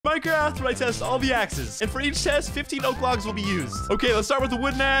Minecraft where I test all the axes. And for each test, 15 oak logs will be used. Okay, let's start with the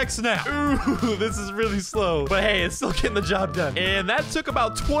wooden axe now. Ooh, this is really slow. But hey, it's still getting the job done. And that took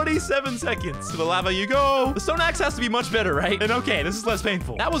about 27 seconds. To the lava you go. The stone axe has to be much better, right? And okay, this is less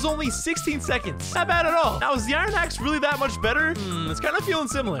painful. That was only 16 seconds. Not bad at all. Now, is the iron axe really that much better? It's kind of feeling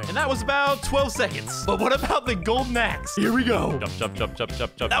similar. And that was about 12 seconds. But what about the golden axe? Here we go. Jump, jump, jump, jump,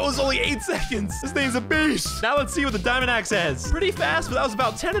 jump, jump. That was only 8 seconds. This thing's a beast. Now let's see what the diamond axe has. Pretty fast, but that was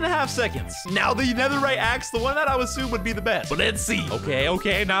about 10.5 seconds. Now the netherite axe, the one that I would assume would be the best. But let's see.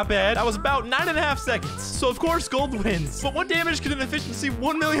 Okay, not bad. That was about 9.5 seconds. So of course, gold wins. But what damage can an efficiency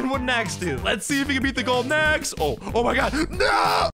 1 million wooden axe do? Let's see if we can beat the golden axe. Oh my God. No!